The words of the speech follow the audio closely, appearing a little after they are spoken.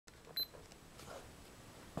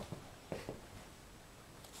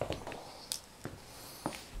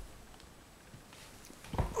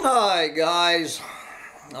Hi guys.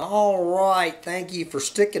 All right, thank you for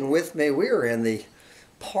sticking with me. We're in the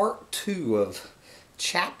part 2 of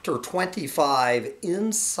chapter 25,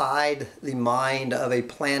 Inside the Mind of a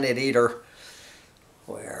Planet Eater,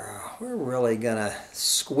 where we're really gonna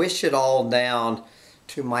squish it all down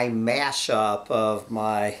to my mashup of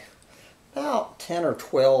my about 10 or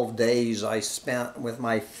 12 days I spent with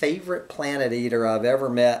my favorite planet eater I've ever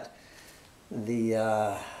met,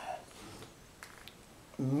 the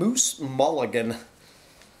Moose Mulligan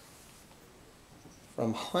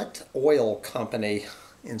from Hunt Oil Company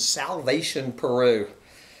in Salvation, Peru.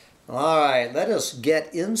 All right, let us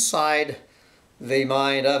get inside the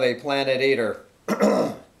mind of a planet eater.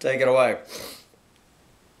 Take it away.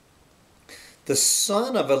 The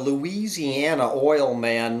son of a Louisiana oil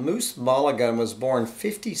man, Moose Mulligan was born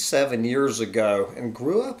 57 years ago and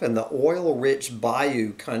grew up in the oil-rich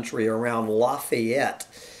bayou country around Lafayette,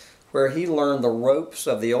 where he learned the ropes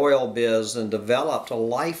of the oil biz and developed a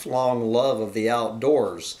lifelong love of the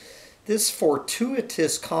outdoors. This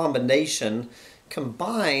fortuitous combination,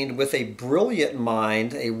 combined with a brilliant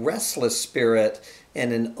mind, a restless spirit,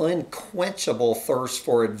 and an unquenchable thirst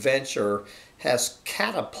for adventure, has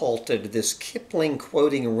catapulted this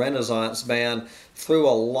Kipling-quoting Renaissance man through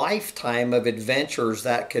a lifetime of adventures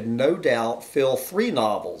that could no doubt fill 3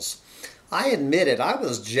 novels. I admit it, I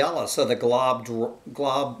was jealous of the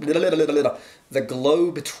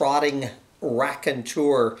globe-trotting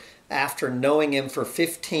raconteur after knowing him for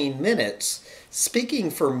 15 minutes,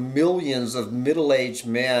 speaking for millions of middle-aged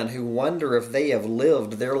men who wonder if they have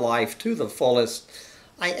lived their life to the fullest.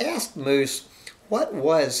 I asked Moose what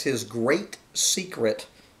was his great secret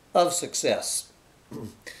of success.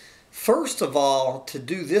 First of all, to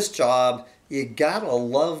do this job, you gotta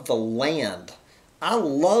love the land. I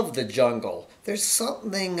love the jungle. There's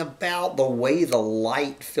something about the way the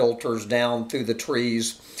light filters down through the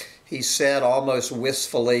trees, he said almost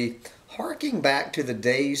wistfully, harking back to the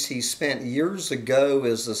days he spent years ago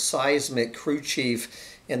as the seismic crew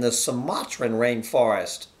chief in the Sumatran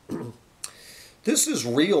rainforest. This is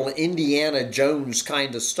real Indiana Jones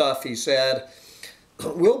kind of stuff, he said.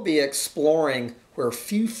 We'll be exploring where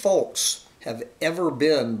few folks have ever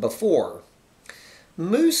been before.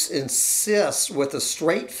 Moose insists with a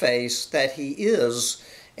straight face that he is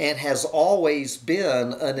and has always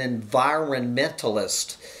been an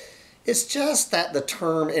environmentalist. It's just that the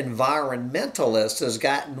term environmentalist has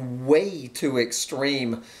gotten way too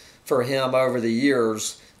extreme for him over the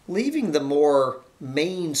years, leaving the more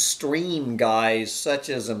mainstream guys such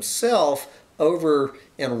as himself over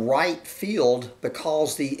in right field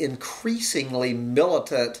because the increasingly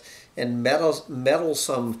militant and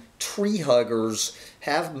meddlesome tree huggers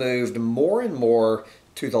have moved more and more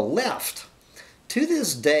to the left. To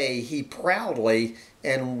this day, he proudly,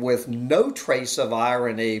 and with no trace of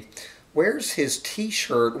irony, wears his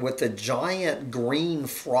t-shirt with the giant green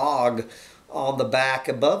frog on the back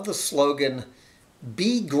above the slogan,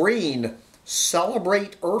 "Be Green,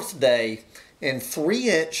 Celebrate Earth Day," in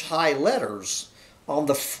 3-inch high letters. On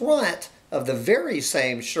the front of the very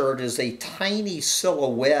same shirt is a tiny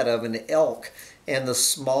silhouette of an elk and the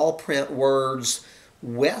small print words,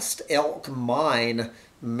 "West Elk Mine,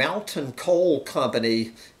 Mountain Coal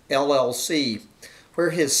Company, LLC,"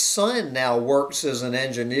 where his son now works as an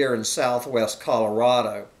engineer in southwest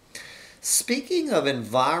Colorado. Speaking of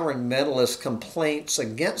environmentalist complaints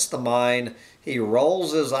against the mine, he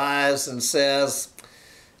rolls his eyes and says,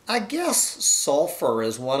 "I guess sulfur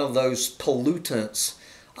is one of those pollutants.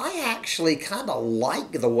 I actually kind of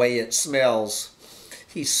like the way it smells."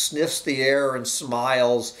 He sniffs the air and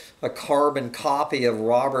smiles, a carbon copy of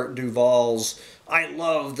Robert Duvall's "I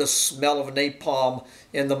love the smell of napalm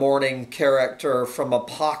in the morning" character from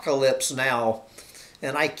Apocalypse Now,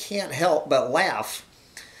 and I can't help but laugh.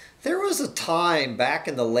 There was a time back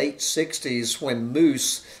in the late 60s when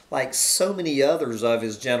Moose, like so many others of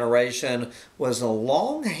his generation, was a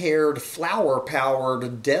long-haired,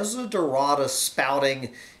 flower-powered, desiderata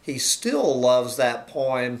spouting, he still loves that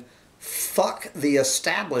poem, fuck the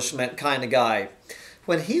establishment kind of guy.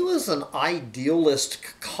 When he was an idealist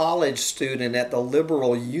college student at the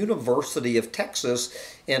liberal University of Texas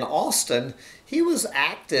in Austin, he was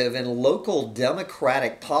active in local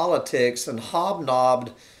Democratic politics and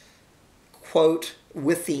hobnobbed, quote,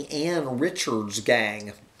 with the Ann Richards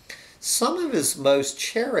gang. Some of his most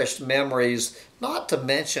cherished memories, not to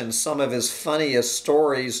mention some of his funniest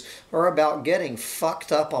stories, are about getting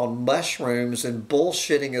fucked up on mushrooms and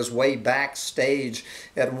bullshitting his way backstage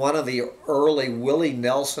at one of the early Willie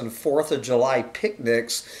Nelson 4th of July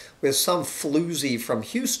picnics with some floozy from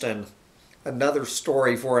Houston. Another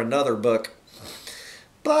story for another book.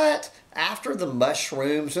 But After the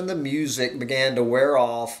mushrooms and the music began to wear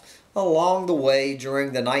off, along the way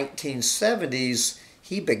during the 1970s,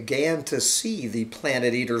 he began to see the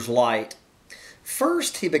Planet Eater's light.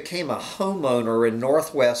 First, he became a homeowner in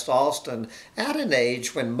Northwest Austin at an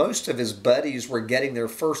age when most of his buddies were getting their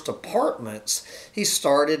first apartments. He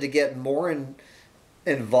started to get more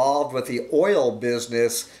involved with the oil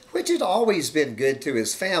business, which had always been good to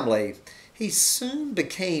his family. He soon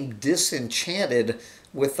became disenchanted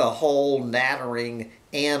with the whole nattering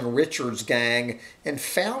Ann Richards gang and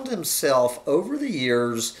found himself over the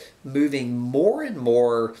years moving more and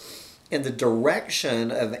more in the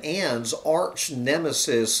direction of Ann's arch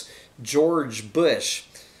nemesis, George Bush,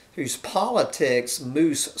 whose politics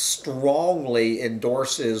Moose strongly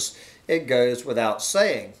endorses, it goes without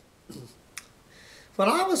saying. When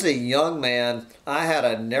I was a young man, I had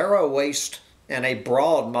a narrow waist and a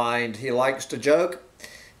broad mind, he likes to joke.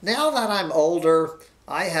 Now that I'm older,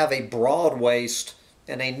 I have a broad waist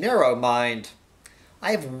and a narrow mind.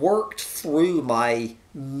 I've worked through my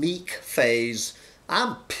meek phase.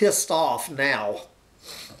 I'm pissed off now.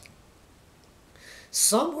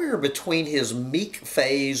 Somewhere between his meek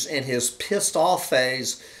phase and his pissed off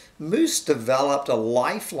phase, Moose developed a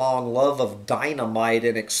lifelong love of dynamite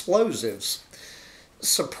and explosives.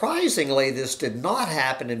 Surprisingly, this did not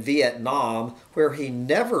happen in Vietnam, where he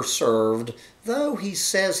never served, though he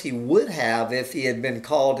says he would have if he had been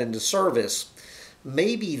called into service.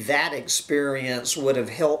 Maybe that experience would have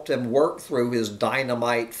helped him work through his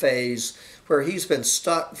dynamite phase, where he's been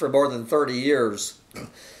stuck for more than 30 years.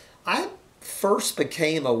 I first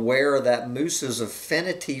became aware that Moose's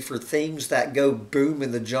affinity for things that go boom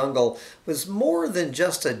in the jungle was more than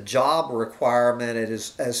just a job requirement,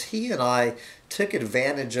 as he and I took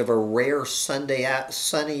advantage of a rare sunny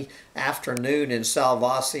afternoon in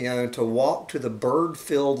Salvacion to walk to the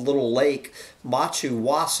bird-filled little lake Machu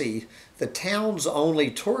Wasi, the town's only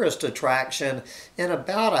tourist attraction, and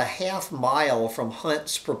about a half-mile from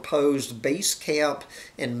Hunt's proposed base camp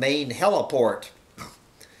and main heliport.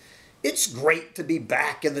 "It's great to be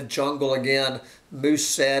back in the jungle again," Moose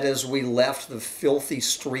said as we left the filthy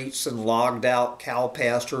streets and logged-out cow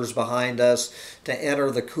pastures behind us to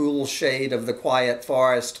enter the cool shade of the quiet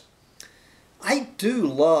forest. "I do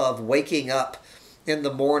love waking up in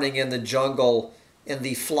the morning in the jungle in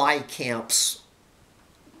the fly camps."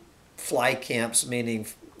 Fly camps meaning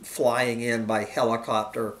flying in by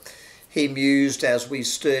helicopter, he mused as we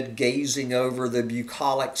stood gazing over the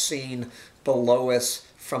bucolic scene below us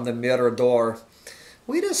from the mirador.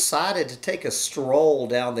 We decided to take a stroll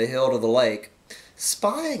down the hill to the lake.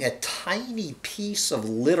 Spying a tiny piece of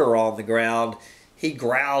litter on the ground, he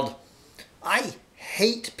growled, "I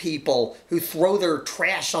hate people who throw their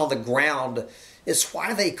trash on the ground. It's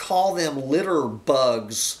why they call them litter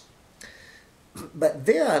bugs." But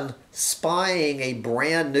then, spying a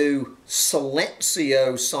brand new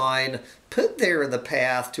Silencio sign put there in the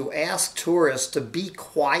path to ask tourists to be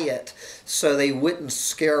quiet so they wouldn't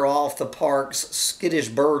scare off the park's skittish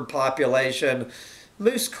bird population,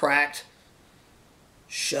 Moose cracked,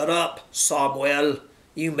 "Shut up, Samuel.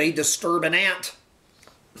 You may disturb an ant."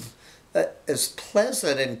 As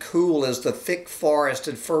pleasant and cool as the thick forest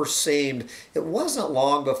at first seemed, it wasn't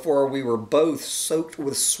long before we were both soaked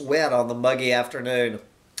with sweat on the muggy afternoon.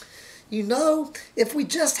 "You know, if we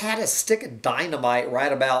just had a stick of dynamite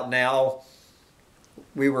right about now,"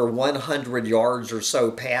 we were 100 yards or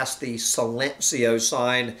so past the Silencio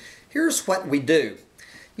sign, "here's what we do.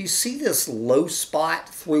 You see this low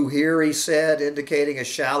spot through here," he said, indicating a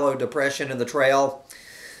shallow depression in the trail.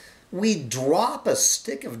 "We'd drop a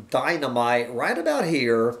stick of dynamite right about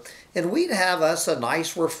here, and we'd have us a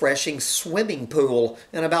nice refreshing swimming pool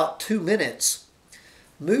in about 2 minutes.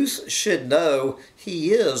 Moose should know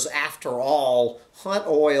he is, after all, Hunt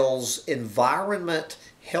Oil's environment,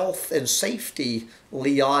 health, and safety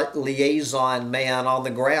liaison man on the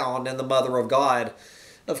ground and the Mother of God.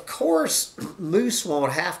 Of course, Moose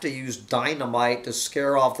won't have to use dynamite to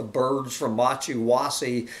scare off the birds from Machu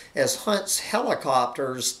Wasi, as Hunt's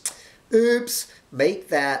helicopters, make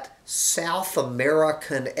that South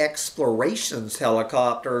American Explorations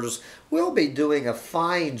helicopters will be doing a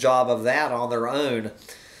fine job of that on their own.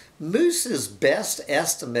 Moose's best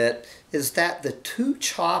estimate is that the 2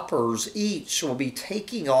 choppers each will be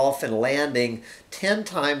taking off and landing 10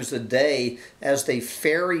 times a day as they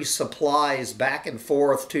ferry supplies back and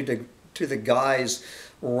forth to the guys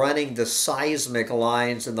running the seismic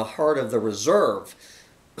lines in the heart of the reserve,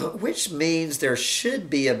 which means there should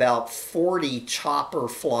be about 40 chopper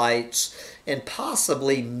flights and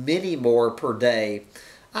possibly many more per day.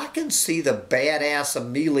 I can see the badass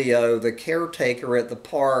Emilio, the caretaker at the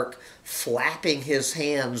park, flapping his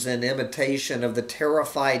hands in imitation of the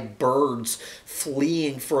terrified birds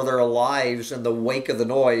fleeing for their lives in the wake of the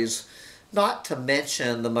noise. Not to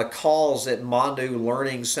mention the macaws at Manu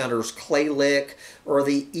Learning Center's Clay Lick, or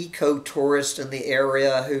the eco-tourist in the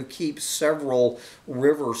area who keeps several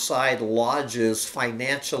riverside lodges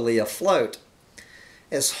financially afloat.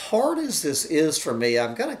 As hard as this is for me,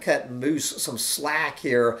 I'm going to cut Moose some slack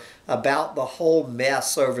here about the whole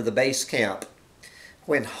mess over the base camp.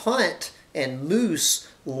 When Hunt and Moose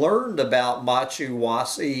learned about Machu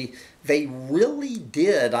Wasi, they really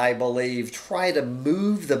did, I believe, try to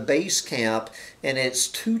move the base camp and its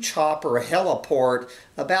two-chopper heliport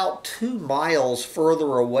about 2 miles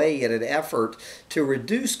further away in an effort to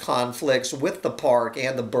reduce conflicts with the park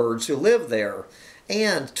and the birds who live there,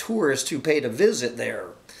 and tourists who pay to visit there.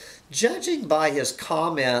 Judging by his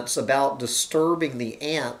comments about disturbing the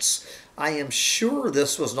ants, I am sure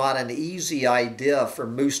this was not an easy idea for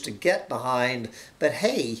Moose to get behind, but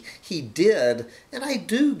hey, he did, and I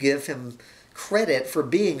do give him credit for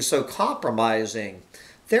being so compromising.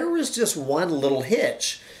 There was just one little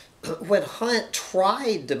hitch. When Hunt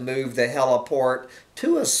tried to move the heliport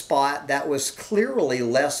to a spot that was clearly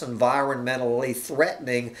less environmentally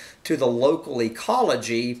threatening to the local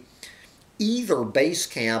ecology, either base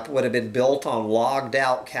camp would have been built on logged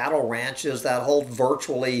out cattle ranches that hold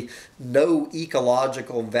virtually no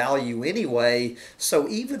ecological value anyway, so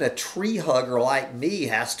even a tree hugger like me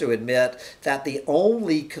has to admit that the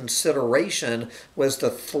only consideration was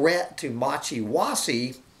the threat to Machi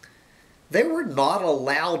Wasi. They were not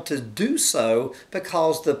allowed to do so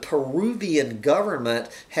because the Peruvian government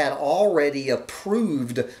had already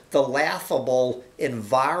approved the laughable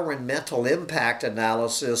environmental impact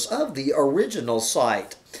analysis of the original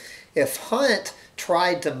site. If Hunt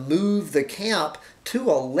tried to move the camp to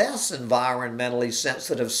a less environmentally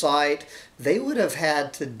sensitive site, they would have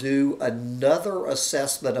had to do another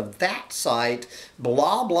assessment of that site,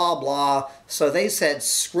 blah, blah, blah. So they said,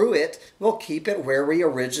 screw it, we'll keep it where we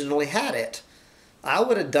originally had it. I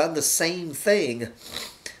would have done the same thing.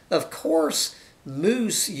 Of course,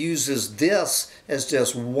 Moose uses this as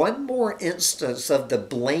just one more instance of the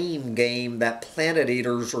blame game that planet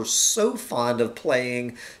eaters are so fond of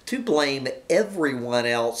playing, to blame everyone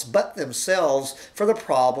else but themselves for the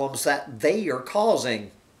problems that they are causing.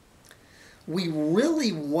 We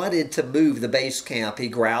really wanted to move the base camp, he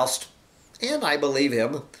groused, and I believe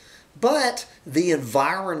him. But the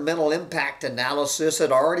environmental impact analysis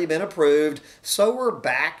had already been approved, so we're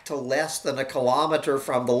back to less than a kilometer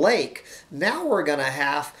from the lake. Now we're going to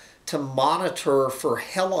have to monitor for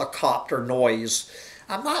helicopter noise.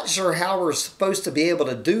 I'm not sure how we're supposed to be able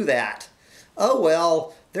to do that. Oh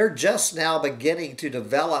well, they're just now beginning to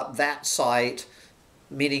develop that site,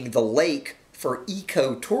 meaning the lake, for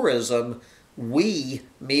ecotourism. We,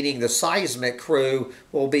 meaning the seismic crew,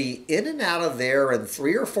 will be in and out of there in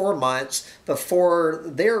 3 or 4 months before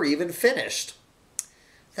they're even finished.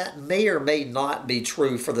 That may or may not be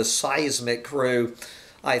true for the seismic crew,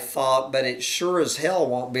 I thought, but it sure as hell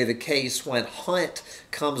won't be the case when Hunt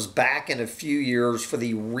comes back in a few years for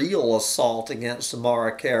the real assault against the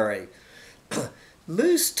Maracairy.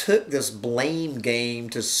 Moose took this blame game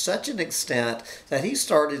to such an extent that he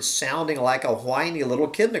started sounding like a whiny little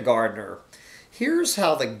kindergartner. Here's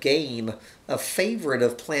how the game, a favorite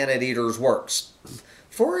of Planet Eaters, works.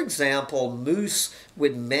 For example, Moose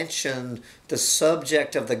would mention the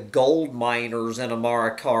subject of the gold miners in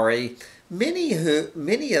Maracairy, many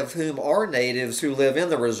of whom are natives who live in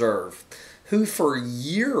the reserve, who for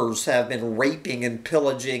years have been raping and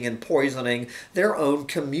pillaging and poisoning their own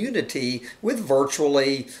community with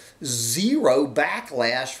virtually zero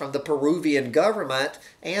backlash from the Peruvian government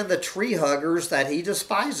and the tree huggers that he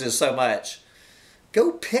despises so much.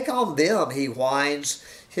 Go pick on them, he whines,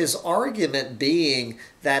 his argument being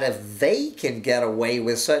that if they can get away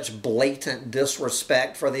with such blatant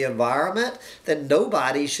disrespect for the environment, then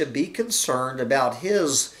nobody should be concerned about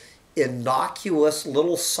his innocuous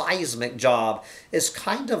little seismic job. It's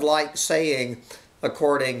kind of like saying,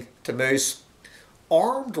 according to Moose,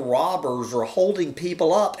 armed robbers are holding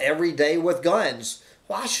people up every day with guns.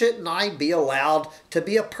 Why shouldn't I be allowed to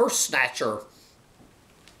be a purse snatcher?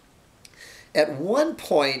 At one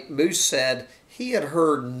point, Moose said he had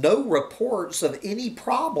heard no reports of any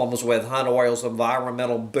problems with Hunt Oil's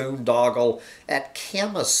environmental boondoggle at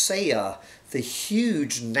Camisea, the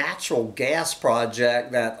huge natural gas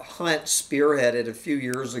project that Hunt spearheaded a few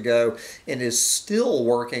years ago and is still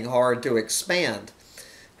working hard to expand.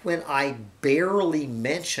 When I barely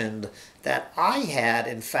mentioned that I had,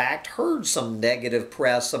 in fact, heard some negative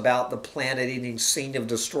press about the planet-eating scene of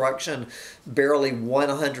destruction barely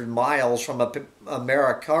 100 miles from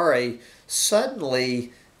Maracay.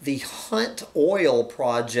 Suddenly, the Hunt Oil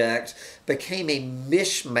Project became a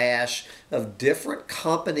mishmash of different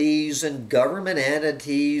companies and government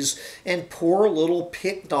entities, and poor little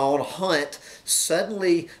picked-on Hunt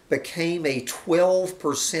suddenly became a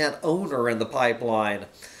 12% owner in the pipeline.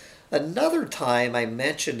 Another time I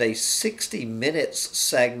mentioned a 60 Minutes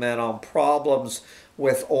segment on problems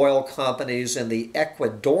with oil companies in the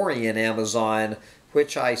Ecuadorian Amazon,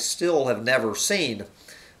 which I still have never seen.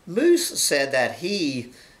 Moose said that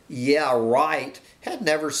he, yeah, right, had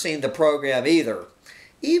never seen the program either,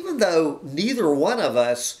 even though neither one of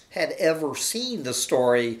us had ever seen the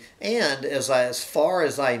story, and as far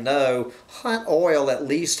as I know, Hunt Oil at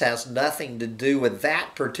least has nothing to do with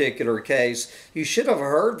that particular case. You should have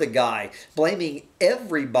heard the guy blaming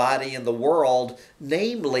everybody in the world,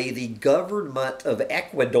 namely the government of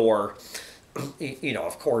Ecuador, you know,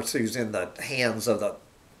 of course, who's in the hands of the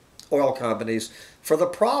oil companies, for the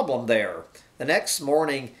problem there. The next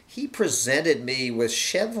morning, he presented me with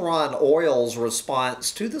Chevron Oil's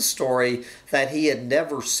response to the story that he had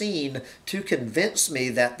never seen to convince me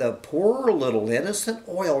that the poor little innocent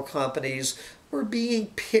oil companies were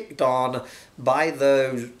being picked on by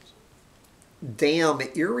those damn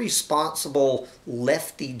irresponsible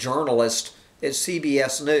lefty journalists at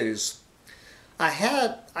CBS News. I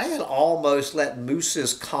had almost let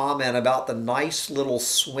Moose's comment about the nice little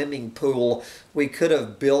swimming pool we could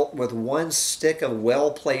have built with one stick of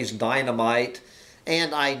well-placed dynamite,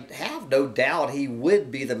 and I have no doubt he would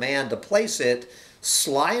be the man to place it,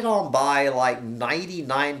 slide on by like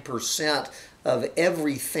 99% of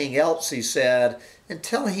everything else he said,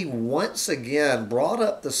 until he once again brought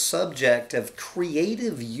up the subject of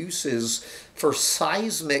creative uses for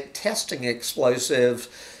seismic testing explosives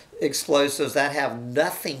that have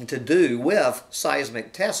nothing to do with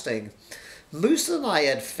seismic testing. Moose and I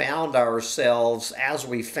had found ourselves, as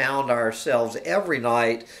we found ourselves every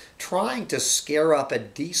night, trying to scare up a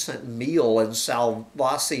decent meal in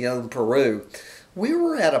Salvacion, Peru. We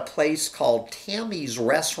were at a place called Tammy's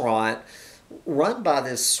Restaurant, run by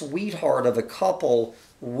this sweetheart of a couple,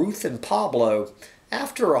 Ruth and Pablo.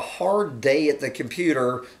 After a hard day at the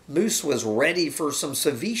computer, Moose was ready for some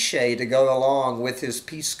ceviche to go along with his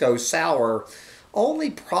pisco sour. Only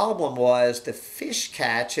problem was the fish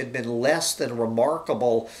catch had been less than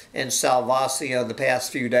remarkable in Salvacia the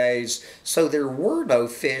past few days, so there were no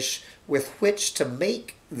fish with which to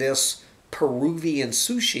make this Peruvian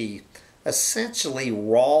sushi, essentially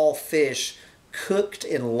raw fish cooked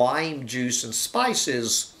in lime juice and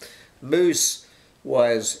spices. Moose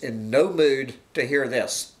was in no mood to hear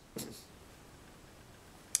this.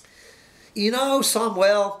 You know,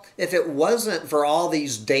 Samuel, if it wasn't for all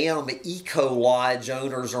these damn eco-lodge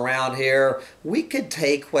owners around here, we could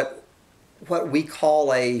take what we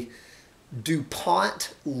call a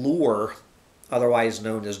DuPont lure, otherwise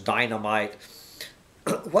known as dynamite,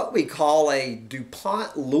 what we call a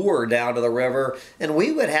DuPont lure down to the river, and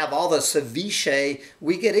we would have all the ceviche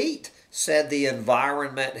we could eat, said the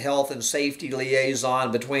Environment, Health, and Safety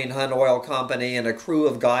Liaison between Hunt Oil Company and a crew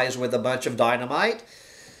of guys with a bunch of dynamite.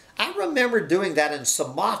 I remember doing that in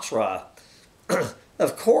Sumatra.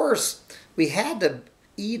 Of course, we had to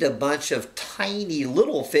eat a bunch of tiny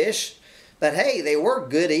little fish, but hey, they were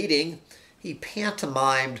good eating. He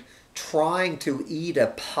pantomimed trying to eat a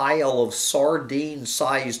pile of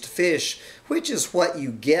sardine-sized fish, which is what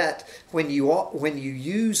you get when you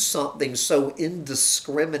use something so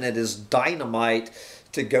indiscriminate as dynamite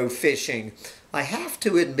to go fishing. I have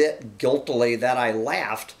to admit guiltily that I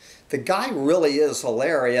laughed. The guy really is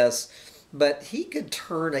hilarious, but he could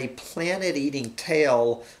turn a planet-eating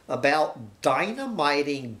tale about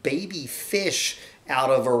dynamiting baby fish out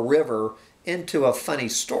of a river into a funny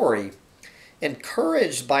story.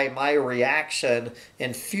 Encouraged by my reaction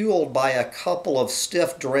and fueled by a couple of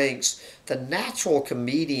stiff drinks, the natural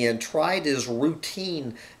comedian tried his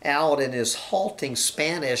routine out in his halting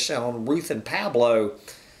Spanish on Ruth and Pablo.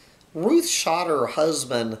 Ruth shot her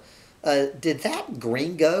husband. Did that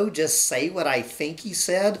gringo just say what I think he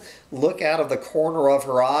said? Look out of the corner of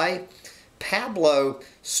her eye. Pablo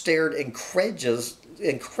stared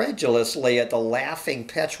incredulously at the laughing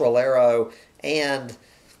petrolero and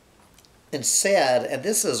said, and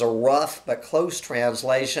this is a rough but close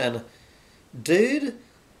translation, "Dude,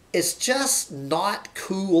 it's just not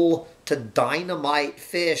cool to dynamite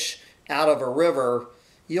fish out of a river.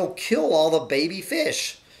 You'll kill all the baby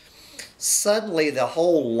fish." Suddenly, the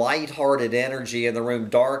whole light-hearted energy in the room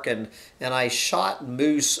darkened, and I shot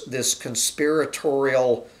Moose this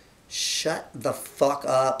conspiratorial, shut the fuck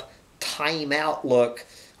up, time out look,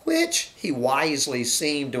 which he wisely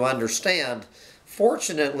seemed to understand.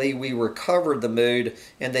 Fortunately, we recovered the mood,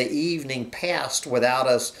 and the evening passed without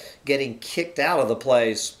us getting kicked out of the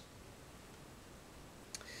place.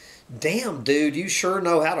 "Damn, dude, you sure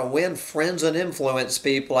know how to win friends and influence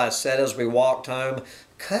people," I said as we walked home.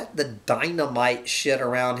 "Cut the dynamite shit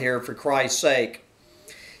around here, for Christ's sake."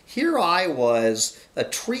 Here I was, a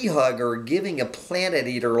tree hugger, giving a planet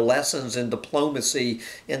eater lessons in diplomacy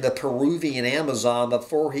in the Peruvian Amazon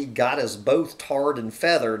before he got us both tarred and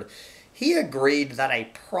feathered. He agreed that I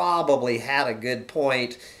probably had a good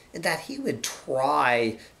point and that he would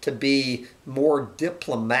try to be more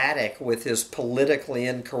diplomatic with his politically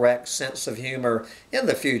incorrect sense of humor in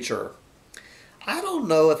the future. I don't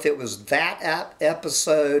know if it was that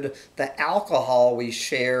episode, the alcohol we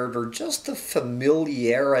shared, or just the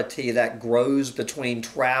familiarity that grows between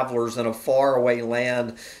travelers in a faraway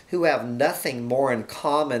land who have nothing more in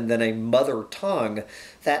common than a mother tongue,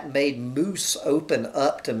 that made Moose open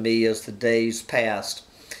up to me as the days passed.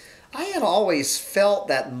 I had always felt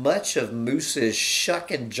that much of Moose's shuck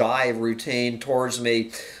and jive routine towards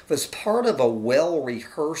me was part of a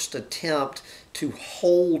well-rehearsed attempt to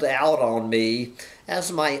hold out on me, as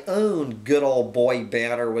my own good old boy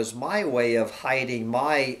banter was my way of hiding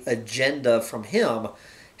my agenda from him.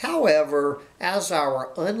 However, as our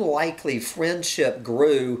unlikely friendship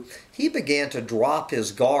grew, he began to drop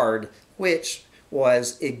his guard, which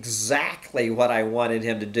was exactly what I wanted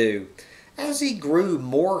him to do. As he grew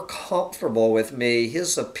more comfortable with me,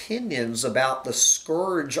 his opinions about the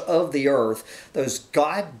scourge of the earth, those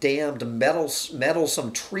goddamned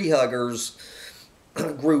meddlesome tree huggers,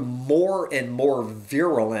 grew more and more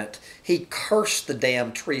virulent. He cursed the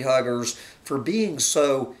damn tree huggers for being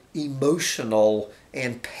so emotional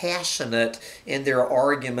and passionate in their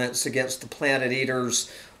arguments against the planet eaters,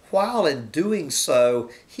 while in doing so,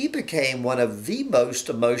 he became one of the most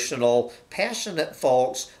emotional, passionate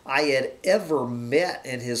folks I had ever met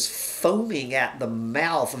in his foaming at the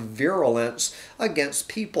mouth virulence against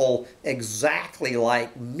people exactly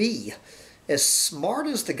like me. As smart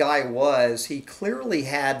as the guy was, he clearly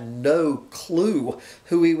had no clue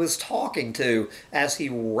who he was talking to as he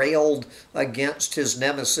railed against his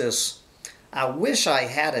nemesis. I wish I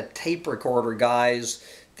had a tape recorder, guys.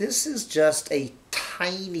 This is just a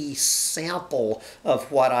tiny sample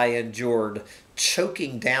of what I endured,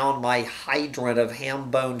 choking down my hydrant of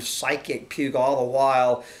ham-boned psychic puke all the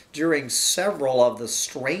while during several of the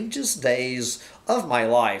strangest days of my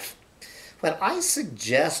life. When I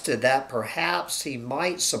suggested that perhaps he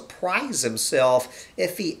might surprise himself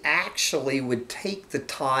if he actually would take the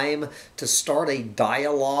time to start a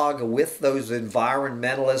dialogue with those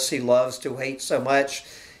environmentalists he loves to hate so much,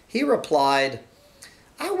 he replied,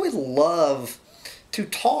 "I would love to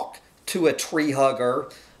talk to a tree hugger,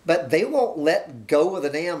 but they won't let go of the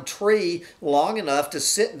damn tree long enough to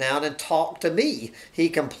sit down and talk to me," he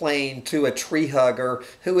complained to a tree hugger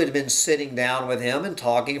who had been sitting down with him and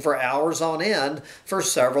talking for hours on end for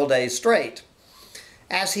several days straight.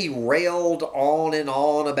 As he railed on and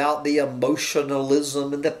on about the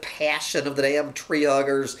emotionalism and the passion of the damn tree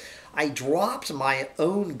huggers, I dropped my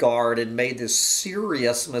own guard and made the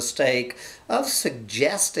serious mistake of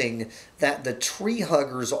suggesting that the tree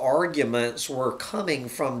huggers' arguments were coming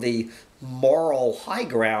from the moral high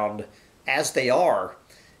ground, as they are.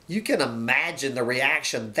 You can imagine the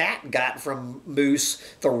reaction that got from Moose,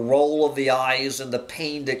 the roll of the eyes and the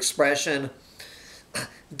pained expression.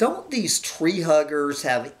 "Don't these tree huggers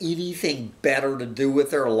have anything better to do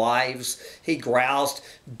with their lives?" he groused.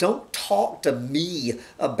 "Don't talk to me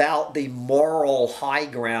about the moral high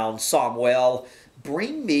ground, Samuel.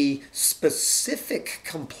 Bring me specific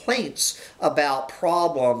complaints about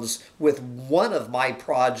problems with one of my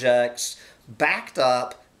projects, backed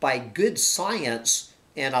up by good science,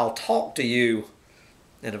 and I'll talk to you."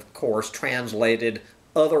 And of course, translated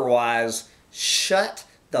otherwise, shut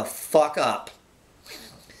the fuck up.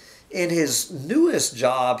 In his newest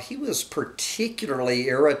job, he was particularly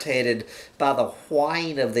irritated by the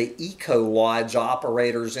whine of the eco-lodge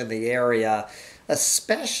operators in the area,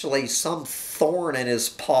 especially some thorn in his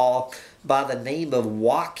paw by the name of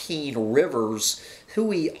Joaquin Rivers, who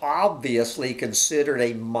he obviously considered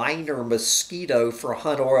a minor mosquito for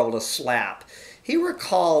Hunt Oil to slap. He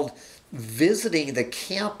recalled visiting the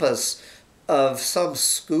campus of some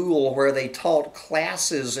school where they taught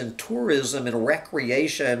classes in tourism and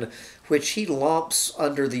recreation, which he lumps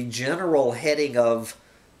under the general heading of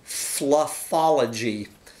fluffology.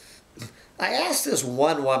 I asked this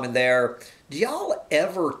one woman there, "Do y'all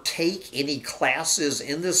ever take any classes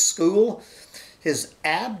in this school?" His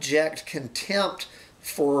abject contempt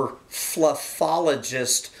for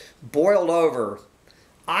fluffologists boiled over.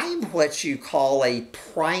 I'm what you call a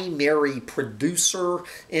primary producer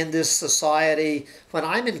in this society. When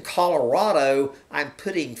I'm in Colorado, I'm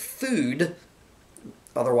putting food,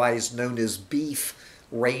 otherwise known as beef,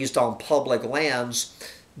 raised on public lands,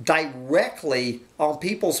 directly on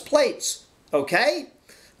people's plates, okay?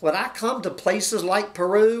 When I come to places like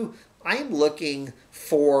Peru, I'm looking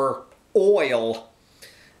for oil.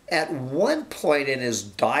 At one point in his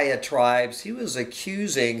diatribes, he was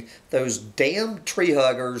accusing those damn tree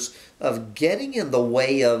huggers of getting in the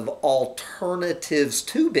way of alternatives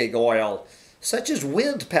to big oil, such as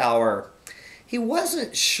wind power. He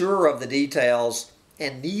wasn't sure of the details,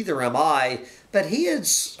 and neither am I, but he had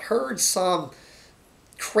heard some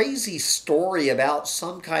crazy story about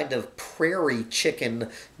some kind of prairie chicken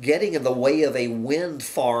getting in the way of a wind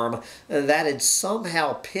farm that had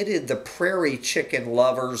somehow pitted the prairie chicken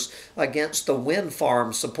lovers against the wind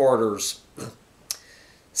farm supporters.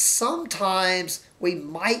 Sometimes we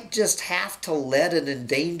might just have to let an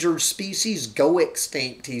endangered species go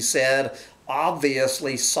extinct, he said,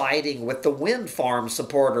 obviously siding with the wind farm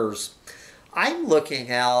supporters. I'm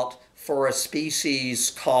looking out for a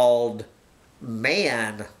species called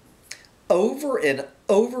man. Over and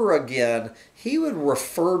over again, he would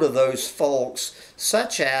refer to those folks,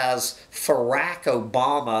 such as Barack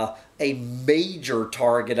Obama, a major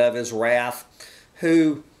target of his wrath,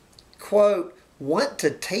 who, quote, want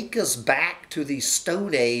to take us back to the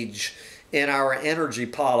Stone Age in our energy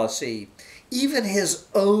policy. Even his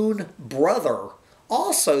own brother,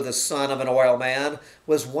 also the son of an oil man,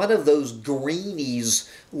 was one of those greenies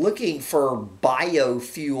looking for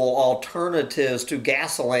biofuel alternatives to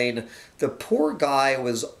gasoline. The poor guy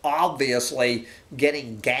was obviously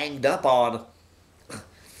getting ganged up on.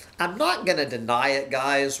 I'm not going to deny it,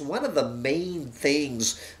 guys. One of the main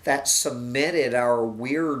things that cemented our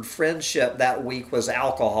weird friendship that week was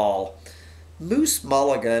alcohol. Moose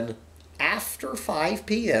Mulligan, after 5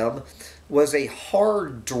 p.m., was a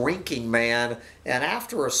hard drinking man, and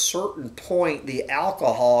after a certain point the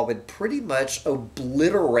alcohol would pretty much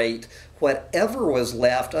obliterate whatever was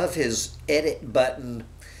left of his edit button,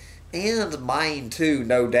 and mine too,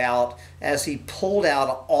 no doubt, as he pulled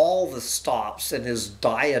out all the stops in his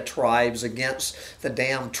diatribes against the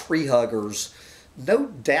damn tree huggers. No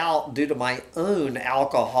doubt due to my own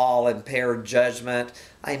alcohol-impaired judgment,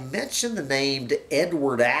 I mentioned the name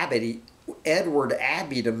Edward Abbey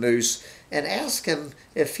to Moose and asked him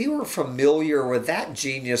if he were familiar with that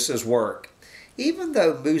genius's work. Even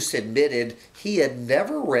though Moose admitted he had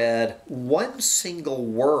never read one single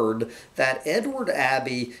word that Edward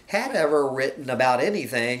Abbey had ever written about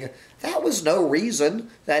anything, that was no reason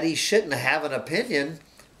that he shouldn't have an opinion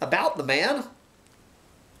about the man.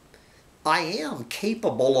 I am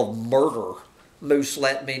capable of murder, Moose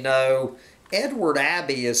let me know. Edward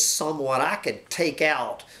Abbey is someone I could take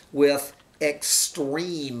out with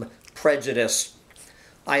extreme prejudice.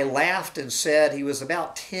 I laughed and said he was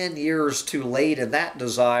about 10 years too late in that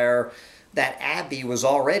desire, that Abbey was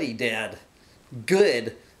already dead.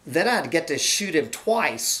 Good, then I'd get to shoot him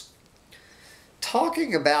twice.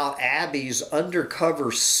 Talking about Abbey's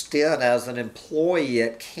undercover stint as an employee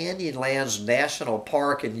at Canyonlands National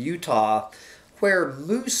Park in Utah, where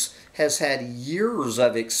Moose has had years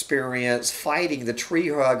of experience fighting the tree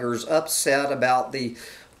huggers upset about the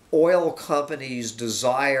oil company's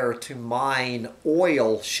desire to mine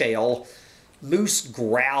oil shale, Moose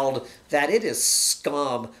growled that it is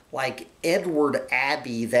scum like Edward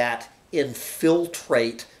Abbey that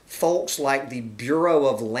infiltrate folks like the Bureau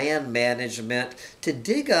of Land Management to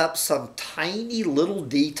dig up some tiny little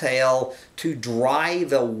detail to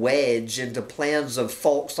drive a wedge into plans of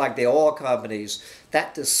folks like the oil companies.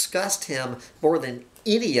 That disgust him more than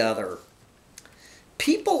any other.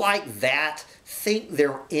 People like that think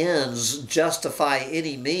their ends justify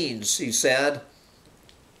any means, he said.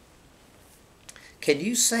 Can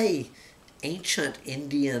you say ancient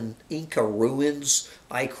Indian Inca ruins?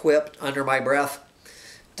 I quipped under my breath.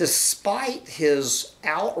 Despite his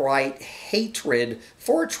outright hatred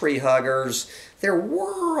for tree huggers, there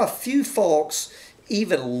were a few folks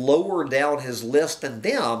even lower down his list than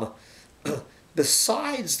them.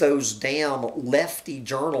 Besides those damn lefty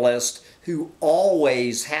journalists who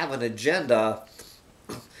always have an agenda,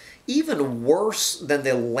 even worse than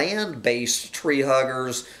the land-based tree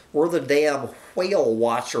huggers were the damn whale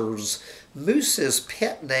watchers, Moose's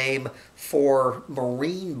pet name for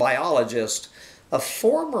marine biologist. A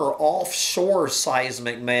former offshore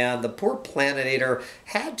seismic man, the poor Planet Eater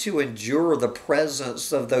had to endure the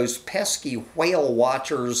presence of those pesky whale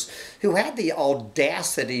watchers who had the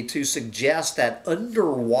audacity to suggest that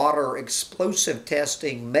underwater explosive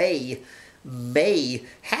testing may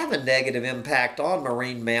have a negative impact on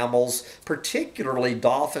marine mammals, particularly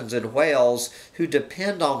dolphins and whales, who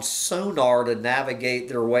depend on sonar to navigate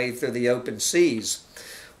their way through the open seas.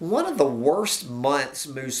 One of the worst months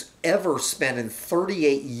Moose ever spent in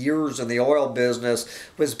 38 years in the oil business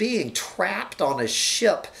was being trapped on a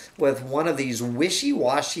ship with one of these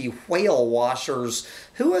wishy-washy whale washers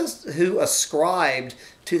who ascribed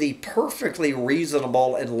to the perfectly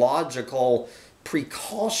reasonable and logical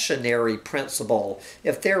precautionary principle.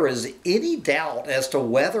 If there is any doubt as to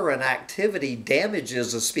whether an activity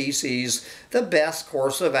damages a species, the best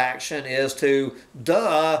course of action is to,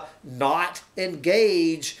 not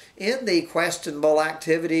engage in the questionable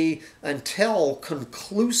activity until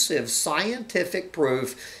conclusive scientific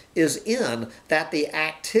proof is in that the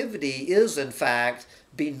activity is in fact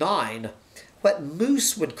benign. What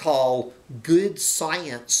Moose would call good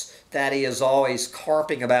science that he is always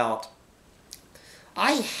carping about.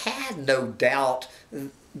 I had no doubt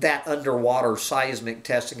that underwater seismic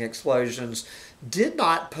testing explosions did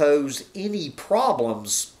not pose any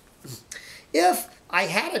problems. If I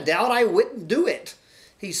had a doubt, I wouldn't do it.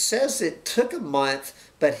 He says it took a month,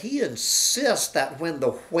 but he insists that when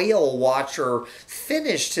the whale watcher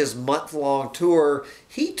finished his month-long tour,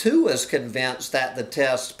 he too was convinced that the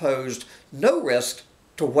test posed no risk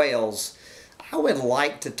to whales. I would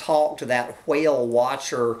like to talk to that whale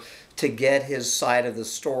watcher to get his side of the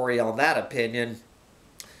story on that opinion.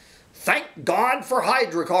 "Thank God for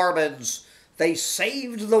hydrocarbons! They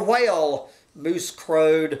saved the whale," Moose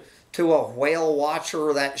crowed to a whale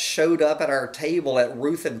watcher that showed up at our table at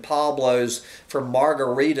Ruth and Pablo's for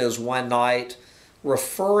margaritas one night,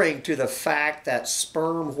 referring to the fact that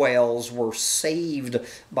sperm whales were saved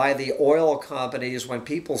by the oil companies when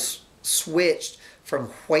people switched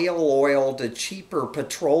from whale oil to cheaper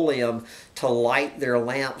petroleum to light their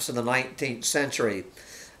lamps in the 19th century.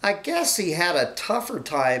 I guess he had a tougher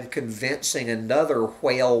time convincing another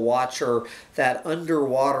whale watcher that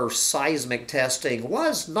underwater seismic testing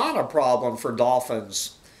was not a problem for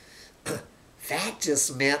dolphins. That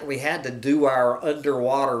just meant we had to do our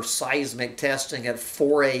underwater seismic testing at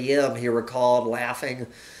 4 a.m., he recalled, laughing.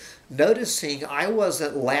 Noticing I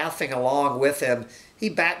wasn't laughing along with him, he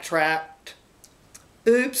backtracked.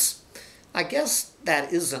 "Oops, I guess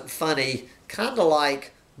that isn't funny. Kinda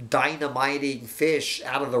like dynamiting fish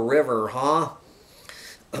out of the river, huh?"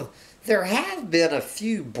 There have been a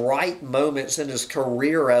few bright moments in his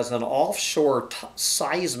career as an offshore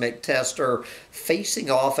seismic tester facing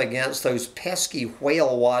off against those pesky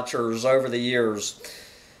whale watchers over the years.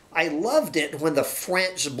 I loved it when the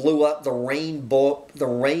French blew up the Rainbow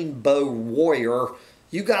Warrior.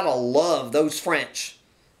 You gotta love those French.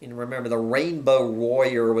 And remember, the Rainbow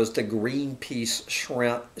Warrior was the Greenpeace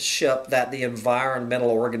ship that the environmental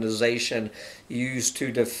organization used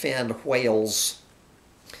to defend whales.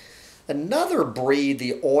 Another breed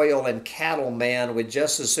the oil and cattle man would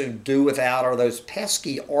just as soon do without are those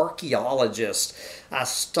pesky archaeologists. I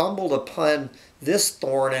stumbled upon this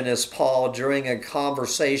thorn in his paw during a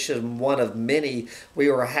conversation, one of many we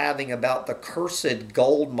were having about the cursed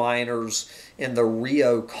gold miners in the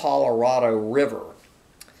Rio Colorado River.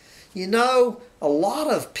 You know, a lot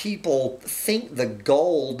of people think the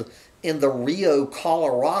gold in the Rio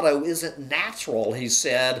Colorado isn't natural, he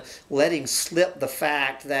said, letting slip the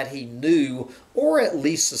fact that he knew, or at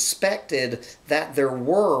least suspected, that there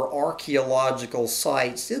were archaeological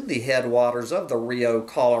sites in the headwaters of the Rio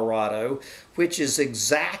Colorado, which is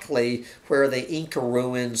exactly where the Inca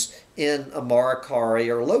ruins in Amaricari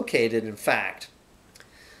are located, in fact.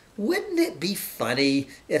 Wouldn't it be funny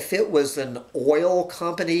if it was an oil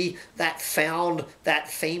company that found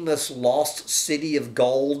that famous lost city of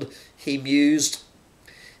gold, he mused.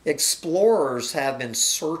 Explorers have been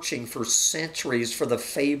searching for centuries for the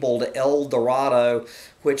fabled El Dorado,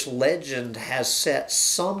 which legend has set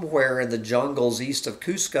somewhere in the jungles east of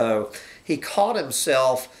Cusco. He caught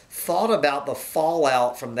himself, thought about the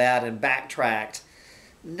fallout from that, and backtracked.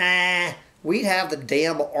 Nah. We'd have the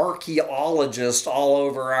damn archaeologists all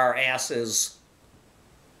over our asses.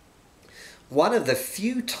 One of the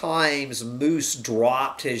few times Moose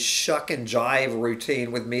dropped his shuck and jive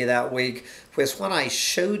routine with me that week was when I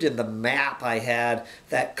showed him the map I had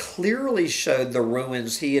that clearly showed the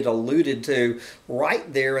ruins he had alluded to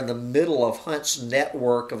right there in the middle of Hunt's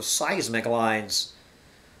network of seismic lines.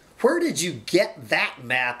 "Where did you get that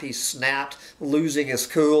map?" he snapped, losing his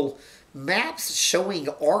cool. Maps showing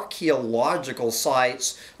archaeological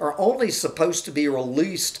sites are only supposed to be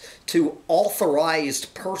released to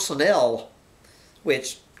authorized personnel,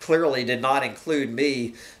 which clearly did not include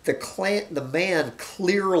me. The man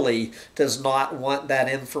clearly does not want that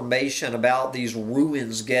information about these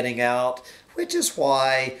ruins getting out, which is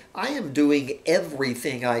why I am doing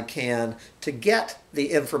everything I can to get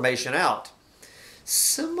the information out.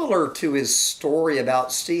 Similar to his story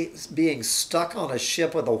about being stuck on a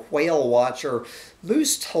ship with a whale watcher,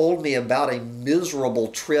 Moose told me about a miserable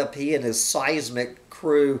trip he and his seismic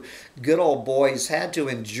crew, good old boys, had to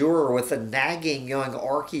endure with a nagging young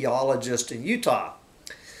archaeologist in Utah.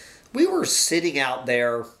 We were sitting out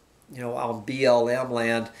there, on BLM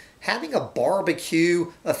land, having a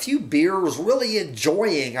barbecue, a few beers, really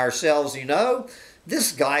enjoying ourselves,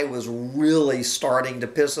 This guy was really starting to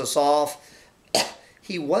piss us off.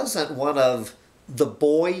 He wasn't one of the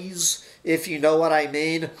boys, if you know what I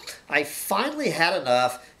mean. I finally had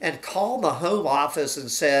enough and called the home office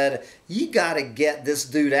and said, "You got to get this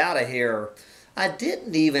dude out of here." I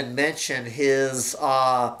didn't even mention his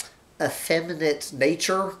effeminate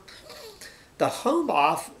nature. The home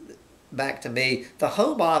office, back to me, the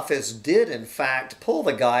home office did in fact pull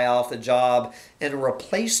the guy off the job and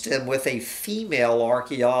replaced him with a female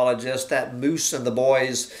archaeologist that Moose and the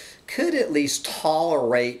boys could at least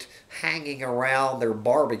tolerate hanging around their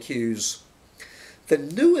barbecues. The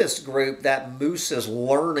newest group that Moose is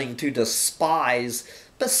learning to despise,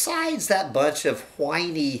 besides that bunch of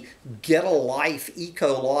whiny get-a-life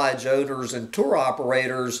eco-lodge owners and tour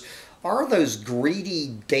operators, are those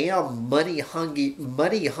greedy, damn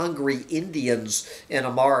money-hungry Indians in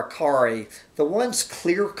Amarikari, the ones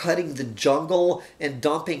clear-cutting the jungle and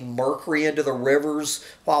dumping mercury into the rivers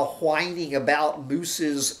while whining about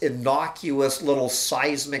Moose's innocuous little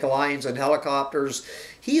seismic lines and helicopters.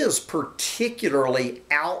 He is particularly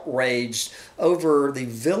outraged over the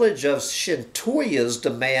village of Shintoya's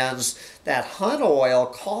demands that Hun Oil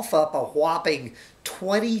cough up a whopping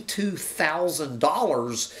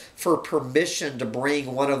 $22,000 for permission to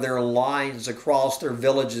bring one of their lines across their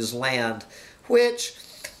village's land, which,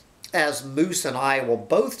 as Moose and I will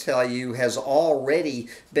both tell you, has already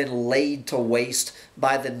been laid to waste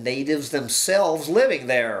by the natives themselves living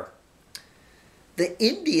there. The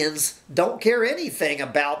Indians don't care anything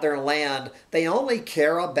about their land. They only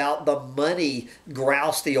care about the money,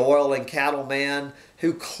 groused the oil and cattle man,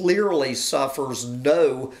 who clearly suffers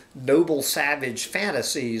no noble savage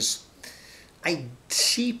fantasies. I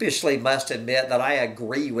sheepishly must admit that I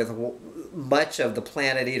agree with much of the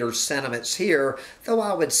Planet Eater's sentiments here, though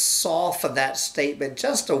I would soften that statement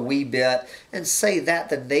just a wee bit and say that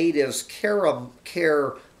the natives care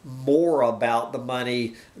more about the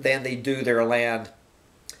money than they do their land.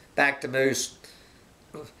 Back to Moose.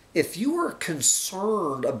 If you are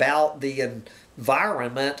concerned about the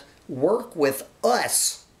environment, work with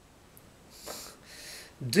us.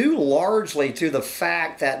 Due largely to the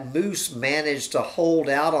fact that Moose managed to hold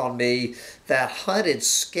out on me that Hunt had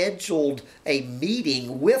scheduled a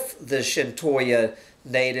meeting with the Shintoya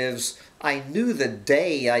natives, I knew the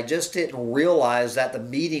day. I just didn't realize that the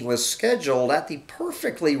meeting was scheduled at the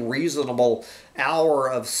perfectly reasonable hour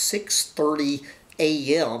of 6:30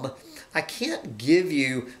 a.m. I can't give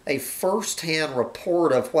you a first-hand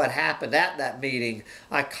report of what happened at that meeting.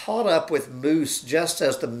 I caught up with Moose just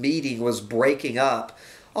as the meeting was breaking up.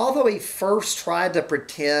 Although he first tried to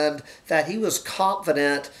pretend that he was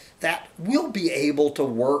confident that we'll be able to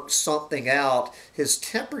work something out, his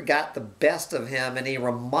temper got the best of him, and he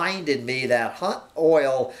reminded me that Hunt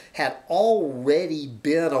Oil had already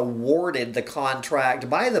been awarded the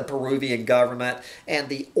contract by the Peruvian government, and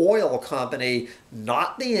the oil company,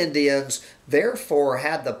 not the Indians, therefore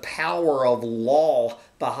had the power of law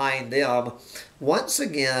behind them. Once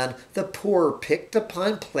again, the poor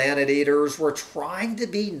picked-upon Planet Eaters were trying to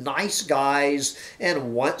be nice guys,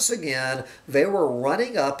 and once again, they were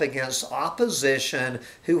running up against opposition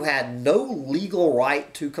who had no legal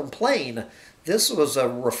right to complain. This was a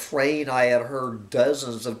refrain I had heard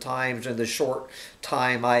dozens of times in the short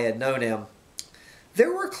time I had known him.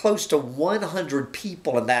 There were close to 100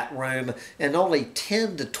 people in that room, and only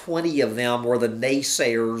 10 to 20 of them were the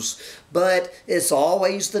naysayers. But it's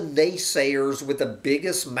always the naysayers with the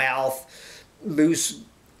biggest mouth. Moose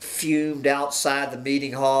fumed outside the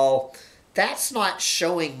meeting hall. That's not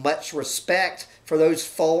showing much respect for those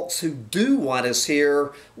folks who do want us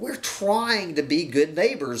here. We're trying to be good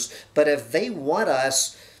neighbors, but if they want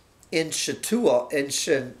us in Shintoya,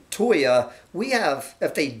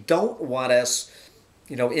 if they don't want us,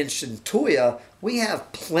 in Shintoya, we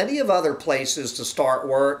have plenty of other places to start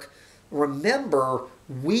work. Remember,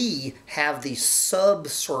 We have the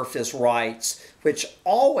subsurface rights, which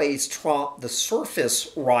always trump the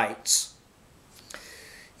surface rights.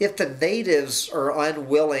 If the natives are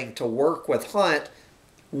unwilling to work with Hunt,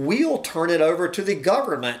 we'll turn it over to the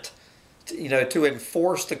government, to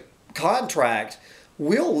enforce the contract.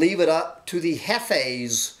 We'll leave it up to the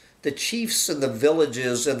jefes, the chiefs in the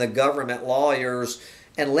villages and the government lawyers,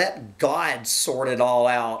 and let God sort it all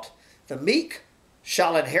out. The meek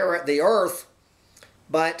shall inherit the earth,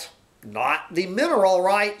 but not the mineral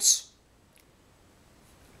rights.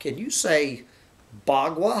 Can you say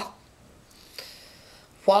Bagua?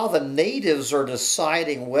 While the natives are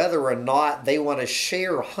deciding whether or not they want to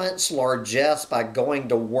share Hunt's largesse by going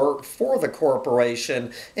to work for the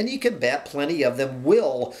corporation, and you can bet plenty of them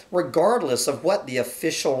will, regardless of what the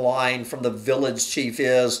official line from the village chief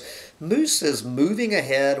is, Moose is moving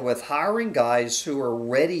ahead with hiring guys who are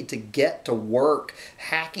ready to get to work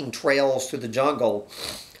hacking trails through the jungle.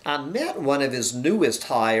 I met one of his newest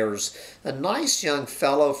hires, a nice young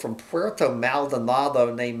fellow from Puerto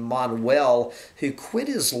Maldonado named Manuel, who quit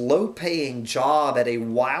his low-paying job at a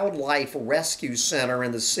wildlife rescue center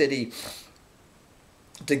in the city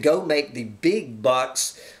to go make the big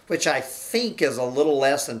bucks, which I think is a little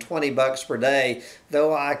less than 20 bucks per day,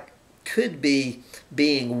 though I could be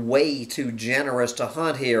being way too generous to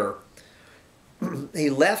Hunt here. He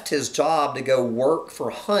left his job to go work for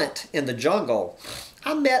Hunt in the jungle.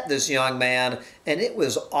 I met this young man, and it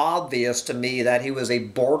was obvious to me that he was a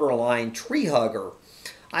borderline tree hugger.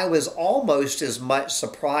 I was almost as much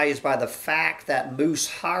surprised by the fact that Moose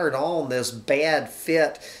hired on this bad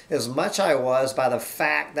fit as much I was by the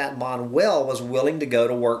fact that Manuel was willing to go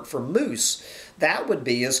to work for Moose. That would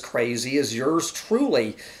be as crazy as yours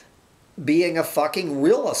truly being a fucking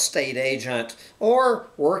real estate agent or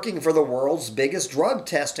working for the world's biggest drug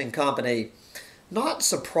testing company. Not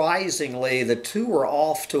surprisingly, the two were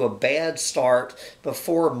off to a bad start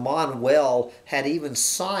before Manuel had even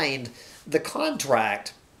signed the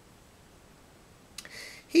contract.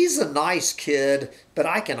 He's a nice kid, but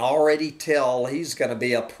I can already tell he's going to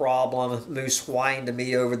be a problem, Moose whined to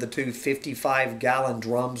me over the two 55-gallon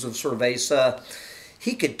drums of cerveza.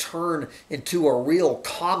 He could turn into a real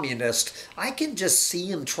communist. I can just see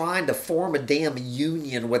him trying to form a damn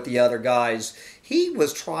union with the other guys. He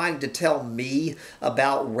was trying to tell me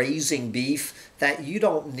about raising beef, that you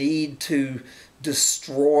don't need to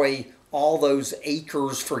destroy all those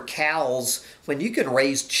acres for cows when you can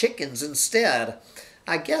raise chickens instead.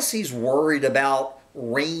 I guess he's worried about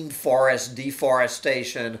rainforest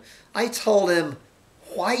deforestation. I told him,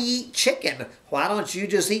 why eat chicken? Why don't you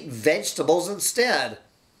just eat vegetables instead?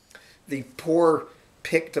 The poor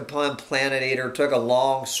picked-upon Planet Eater took a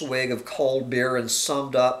long swig of cold beer and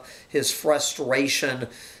summed up his frustration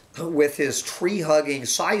with his tree-hugging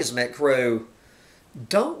seismic crew.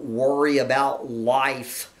 Don't worry about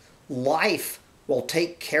life. Life will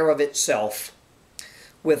take care of itself.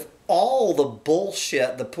 With all the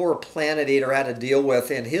bullshit the poor Planet Eater had to deal with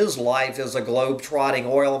in his life as a globe-trotting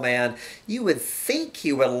oil man, you would think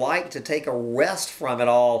he would like to take a rest from it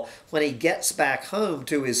all when he gets back home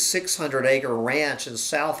to his 600-acre ranch in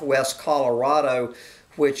southwest Colorado,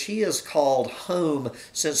 which he has called home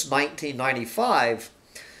since 1995.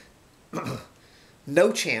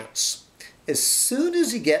 No chance. As soon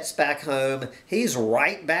as he gets back home, he's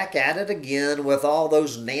right back at it again with all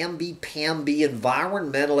those namby-pamby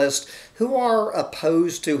environmentalists who are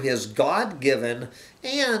opposed to his God-given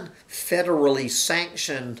and federally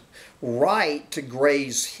sanctioned right to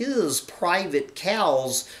graze his private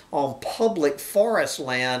cows on public forest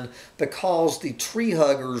land because the tree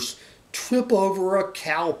huggers trip over a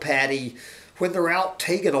cow patty when they're out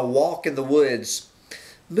taking a walk in the woods.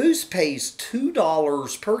 Moose pays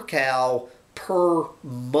 $2 per cow per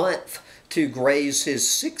month to graze his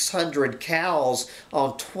 600 cows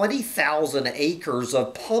on 20,000 acres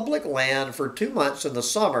of public land for 2 months in the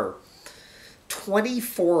summer.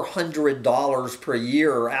 $2,400 per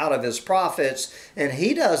year out of his profits, and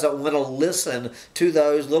he doesn't want to listen to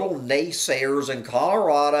those little naysayers in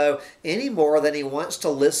Colorado any more than he wants to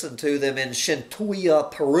listen to them in Chintuya,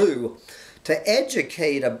 Peru. To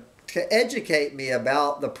educate me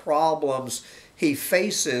about the problems he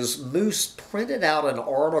faces, Moose printed out an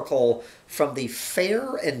article from the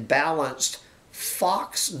Fair and Balanced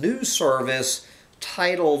Fox News Service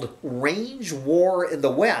titled Range War in the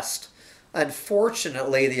West.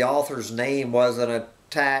 Unfortunately, the author's name wasn't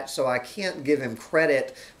attached, so I can't give him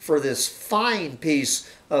credit for this fine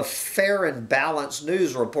piece of fair and balanced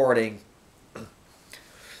news reporting.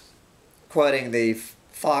 Quoting the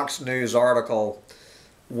Fox News article,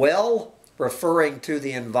 well, referring to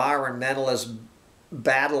the environmentalist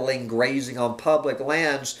battling grazing on public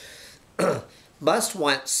lands must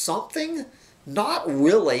want something? Not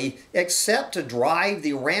really, except to drive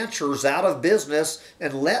the ranchers out of business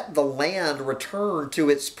and let the land return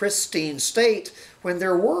to its pristine state when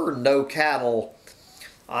there were no cattle.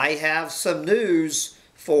 I have some news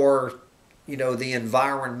for, the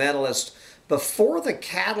environmentalist. Before the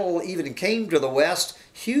cattle even came to the West,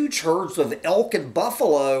 huge herds of elk and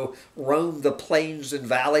buffalo roamed the plains and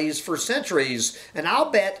valleys for centuries, and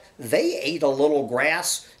I'll bet they ate a little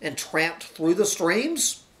grass and tramped through the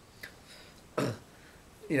streams.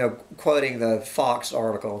 Quoting the Fox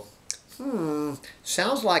article.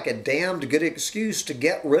 Sounds like a damned good excuse to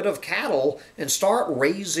get rid of cattle and start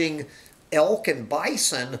raising elk and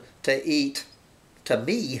bison to eat. To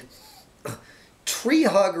me, tree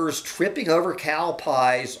huggers tripping over cow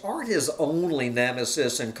pies aren't his only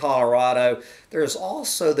nemesis in Colorado. There's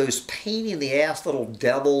also those pain-in-the-ass little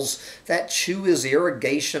devils that chew his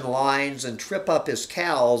irrigation lines and trip up his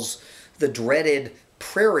cows, the dreaded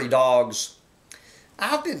prairie dogs.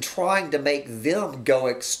 I've been trying to make them go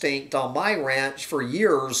extinct on my ranch for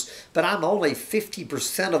years, but I'm only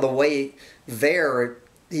 50% of the way there,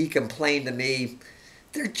 he complained to me.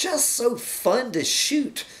 They're just so fun to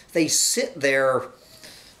shoot. They sit there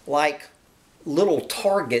like little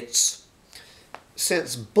targets.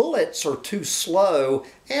 Since bullets are too slow,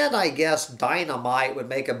 and I guess dynamite would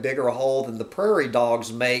make a bigger hole than the prairie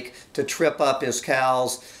dogs make to trip up his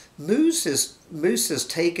cows, Moose has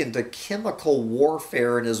taken to chemical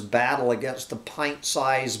warfare in his battle against the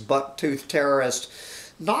pint-sized buck-toothed terrorist,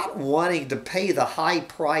 not wanting to pay the high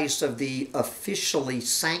price of the officially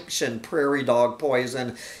sanctioned prairie dog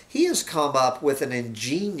poison. He has come up with an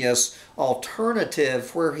ingenious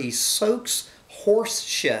alternative where he soaks horse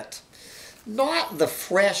shit. Not the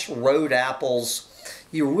fresh road apples.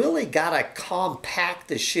 You really gotta compact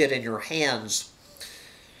the shit in your hands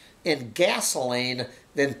in gasoline,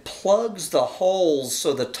 then plugs the holes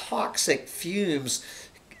so the toxic fumes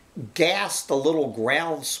gas the little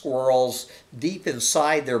ground squirrels deep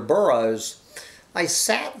inside their burrows. I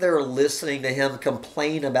sat there listening to him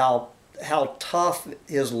complain about how tough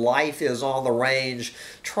his life is on the range,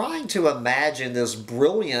 trying to imagine this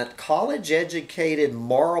brilliant, college-educated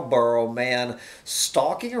Marlboro man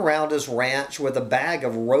stalking around his ranch with a bag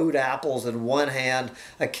of road apples in one hand,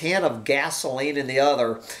 a can of gasoline in the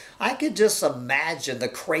other. I could just imagine the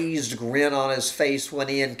crazed grin on his face when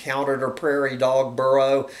he encountered a prairie dog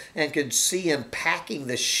burrow, and could see him packing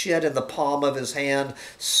the shit in the palm of his hand,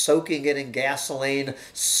 soaking it in gasoline,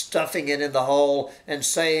 stuffing it in the hole, and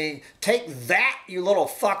saying, "Take that, you little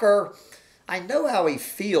fucker." I know how he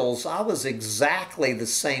feels. I was exactly the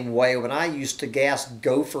same way when I used to gas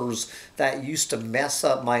gophers that used to mess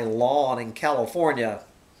up my lawn in California.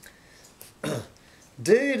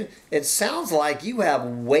 Dude, it sounds like you have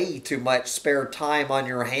way too much spare time on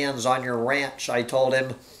your hands on your ranch, I told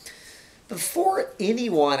him. Before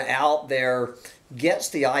anyone out there gets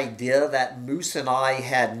the idea that Moose and I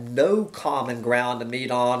had no common ground to meet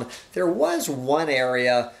on, there was one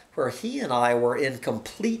area where he and I were in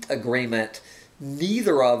complete agreement.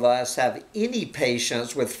 Neither of us have any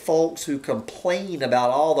patience with folks who complain about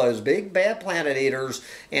all those big bad planet eaters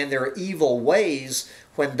and their evil ways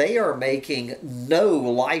when they are making no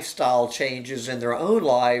lifestyle changes in their own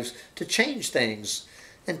lives to change things.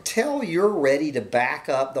 Until you're ready to back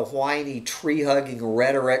up the whiny tree-hugging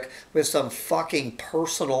rhetoric with some fucking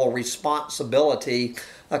personal responsibility,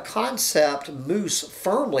 a concept Moose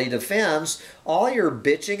firmly defends, all your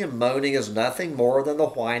bitching and moaning is nothing more than the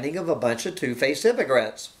whining of a bunch of two-faced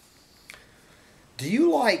hypocrites. Do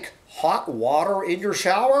you like hot water in your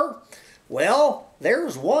shower? Well,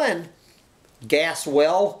 there's one. Gas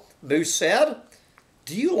well, Moose said.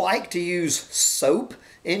 Do you like to use soap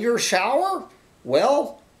in your shower?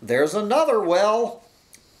 Well, there's another well.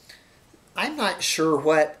 I'm not sure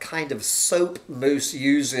what kind of soap Moose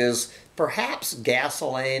uses, perhaps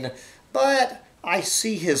gasoline, but I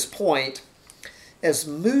see his point. As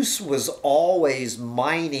Moose was always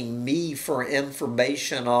mining me for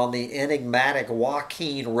information on the enigmatic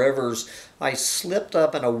Joaquin Rivers, I slipped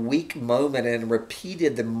up in a weak moment and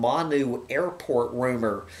repeated the Manu airport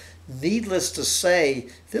rumor. Needless to say,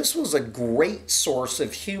 this was a great source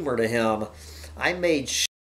of humor to him. I made